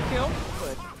get one kill,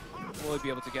 but will he be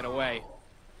able to get away?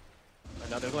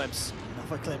 Another glimpse.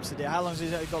 Another glimpse. How long has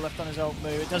he got left on his ult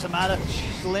move? It doesn't matter.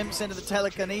 Glimpse into the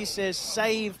telekinesis.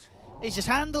 Save. He's just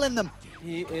handling them.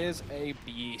 He is a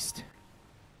beast.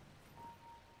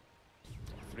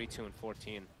 3, 2, and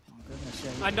 14. Oh, goodness,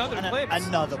 yeah. Another glimpse.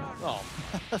 Another one.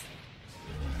 Oh.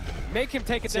 Make him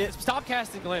take it. Stop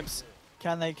casting glimpse.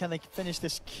 Can they finish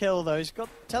this kill though? He's got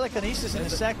telekinesis in a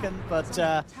second,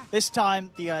 but this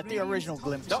time the original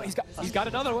glimpse. No, he's got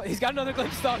another one. He's got another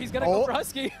glimpse though. He's gonna go for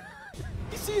Husky.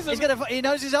 He sees him. He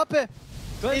knows he's up here.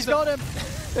 He's got him.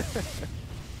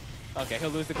 Okay,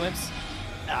 he'll lose the glimpse.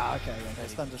 Ah, okay. Yeah,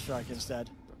 it's Thunderstrike instead.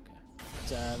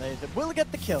 But, they will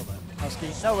get the kill though.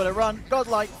 Husky nowhere to run.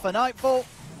 Godlike for Nightfall.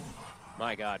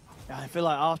 My God. I feel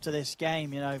like after this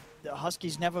game, you know,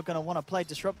 Husky's never going to want to play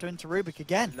Disruptor into Rubik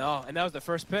again. No, and that was the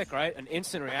first pick, right? An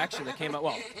instant reaction that came out.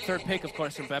 Well, third pick, of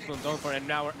course, from Bedboom going for it, and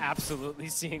now we're absolutely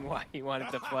seeing why he wanted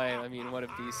to play. I mean, what a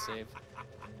beast save.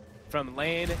 From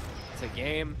lane to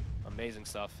game, amazing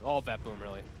stuff. All Bedboom,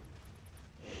 really.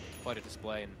 Quite a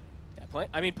display. And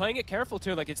yeah, playing it careful,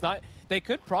 too. Like, it's not... They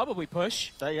could probably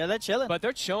push. Yeah, they're chilling. But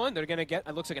they're chilling. They're going to get,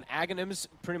 it looks like an Aghanim's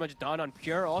pretty much done on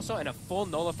Pure also, and a full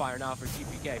nullifier now for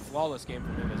GPK. Flawless game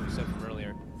from him, as we said from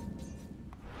earlier.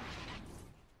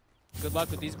 Good luck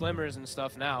with these glimmers and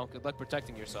stuff now. Good luck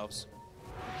protecting yourselves.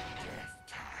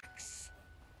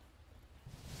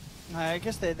 I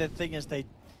guess the thing is they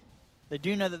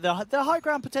do know that the high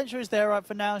ground potential is there right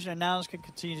for Nouns. You know, Nouns can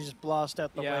continue to just blast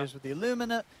out the waves with the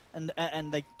Illuminate,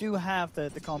 and they do have the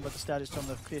combo, the status from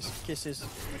the kisses,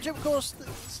 which of course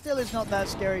still is not that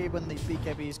scary when the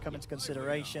BKBs come into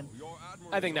consideration.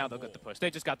 I think now they'll get the push. They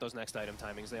just got those next item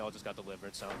timings. They all just got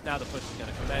delivered, so now the push is going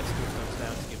to commence. It comes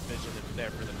down to give vision and there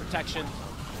for the protection.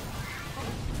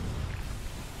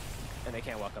 And they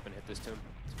can't walk up and hit this tomb.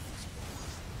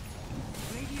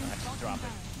 Actually drop it.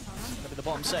 Maybe the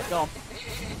bottom set gone.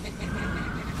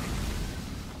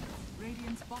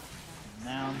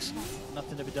 Nouns,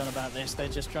 nothing to be done about this. They're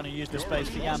just trying to use the space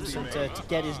for Yamsun to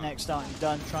get his next starting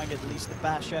done, try and get at least the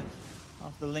Basher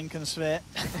off the Lincoln Sphere.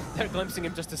 They're glimpsing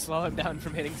him just to slow him down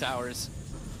from hitting towers.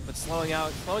 But slowing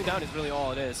down is really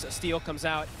all it is. A steal comes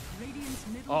out. Radiant's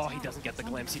middle Oh, he tower doesn't get the is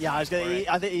glimpse. under Yeah,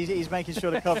 I think he's making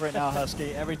sure to cover it now,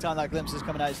 Husky. Every time that glimpse is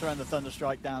coming out, he's throwing the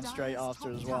Thunderstrike down straight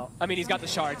after as well. I mean, he's got the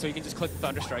shard, so he can just click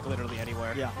Thunderstrike literally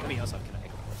anywhere. Yeah. I mean, he also have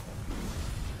kinetic.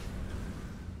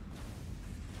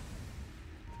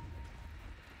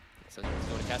 So he's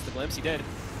going to cast the glimpse. He did.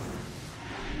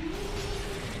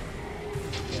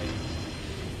 Okay.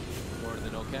 More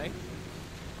than okay.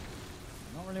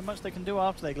 Not really much they can do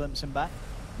after they glimpse him back.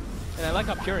 And I like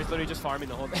how Pure is literally just farming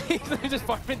the whole day. He's literally just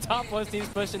farming top, once team's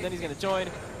pushing, then he's going to join.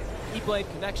 E-Blade,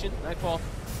 connection, Nightfall.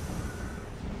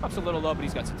 Ups a little low, but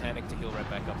he's got Satanic to heal right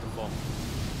back up to full.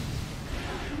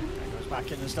 Goes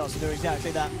back in and starts to do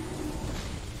exactly that.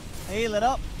 Healing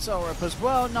up, Sorap as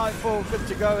well. Nightfall good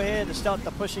to go here to start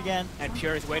the push again. And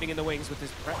Pure is waiting in the wings with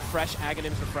his fresh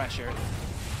Aghanim's Refresher.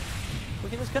 We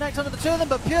can just connect onto the two of them,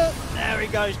 but Pure, there he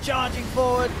goes, charging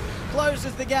forward.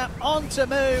 Closes the gap onto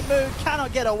Moo. Moo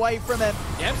cannot get away from him.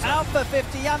 Yamsen. Out for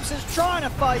 50. Yamsen's trying to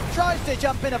fight, tries to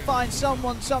jump in to find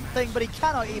someone, something, but he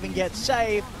cannot even get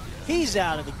saved. He's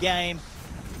out of the game.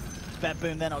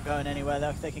 BetBoom, they're not going anywhere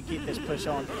though. They can keep this push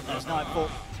on. There's Nightfall.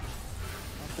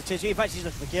 The tier 2, in fact, he's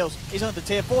looking for kills. He's on the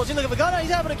tier 4s. He's looking for Gunnar.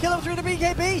 He's able to kill him through the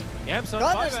BKB. Yamsen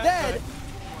Gunnar's dead.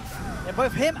 Yeah,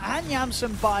 both him and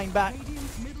Yamsen buying back.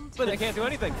 Radiant's middle But they tower. can't do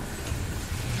anything.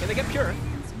 Can they get Pure?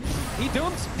 He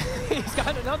dooms. He's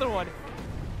got another one.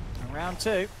 And round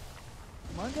 2.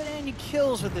 Won't get any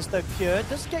kills with this though, Pure.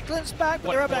 Does get glimpsed back, but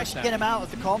What they're able to force actually that? get him out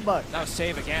of the combo. That was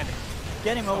save again.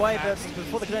 Get him So away, fast. but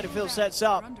before the kinetic field sets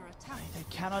up, Are under attack. they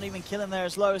cannot even kill him there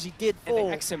as low as he did And they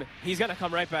fall. X him. He's going to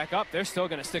come right back up. They're still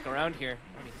going to stick around here.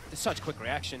 I mean, there's such quick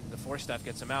reaction. The force staff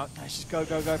gets him out. Let's just go,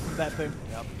 go, go from BetBoom.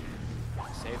 Yep.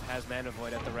 Save has Mana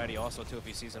Void at the ready also, too, if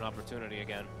he sees an opportunity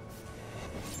again.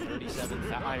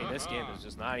 37. I mean, this game has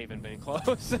just not even been close.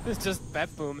 It's just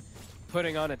BetBoom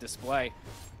putting on a display.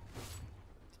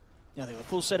 Yeah, they got a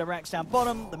full set of racks down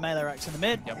bottom, the melee racks in the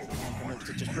mid. Yep. And can look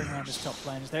to just bring around his top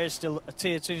lanes. There is still a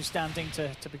tier 2 standing to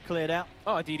be cleared out.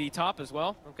 Oh, a DD top as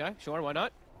well. Okay, sure, why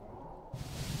not?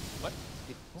 What?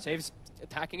 Saves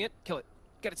attacking it. Kill it.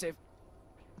 Get it saved.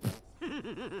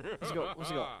 What's he got? What's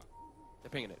he got? They're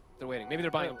pinging it. They're waiting. Maybe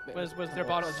they're buying. Where's their the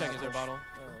bottle? box? Check. Is there a bottle?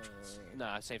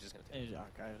 Nah, saves is gonna take.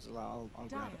 Okay, so I'll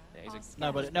grab it. Yeah, he's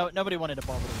a Nobody wanted to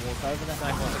bother to walk over there.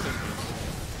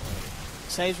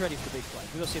 Saves ready for the big play.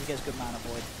 We'll see if he gets good mana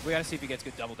void. We gotta see if he gets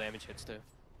good double damage hits too.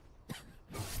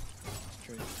 It's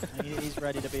true. He's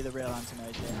ready to be the real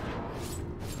anti-mage here.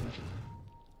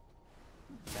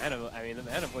 Mana, I mean, the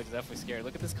mana void is definitely scary.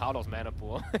 Look at this Coddle's mana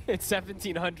pool. It's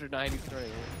 1793.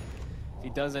 He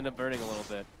does end up burning a little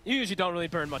bit. You usually don't really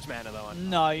burn much mana though.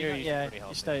 No, You're you, usually yeah, pretty you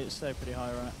healthy. stay pretty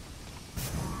high, right?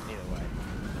 Either way,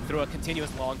 through a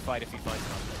continuous long fight if he finds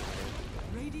an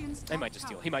opportunity. Radiant's He might top just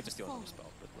steal. tower He might just steal fallen. another spell.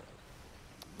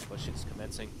 But push is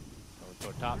commencing. Going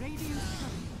toward top. Radiant's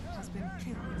turret has been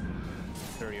killed.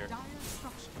 Courier. Dire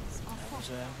structures are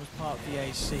fortified. Was part of the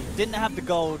AC. Didn't have the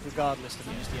gold regardless to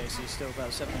use the AC, still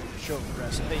about 700 short of the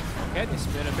recipe. Okay, they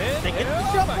spin him in. They get Oh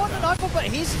the jump my on the God. Nightfall, but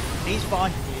he's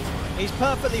fine. He's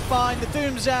perfectly fine. The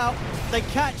Doom's out. They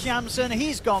catch Yamsen.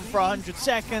 He's gone for 100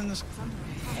 seconds.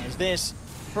 Is this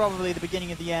probably the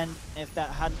beginning of the end if that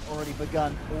hadn't already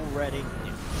begun already?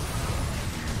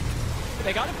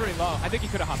 They got him pretty low. I think he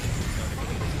could have hopped into the zone if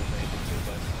he needed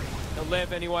to, but he'll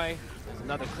live anyway.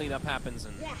 Another cleanup happens,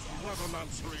 and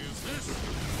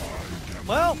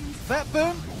Well,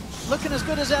 BetBoom looking as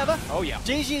good as ever. oh yeah.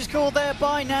 GG is called there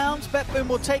by Nouns. BetBoom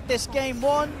will take this game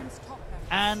 1. Radiant's top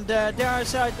barracks And dare I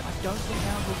say, I don't think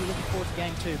Nouns will be looking forward to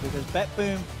game 2 because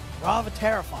BetBoom rather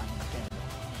terrifying in this game.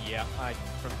 Yeah,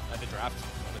 from the draft.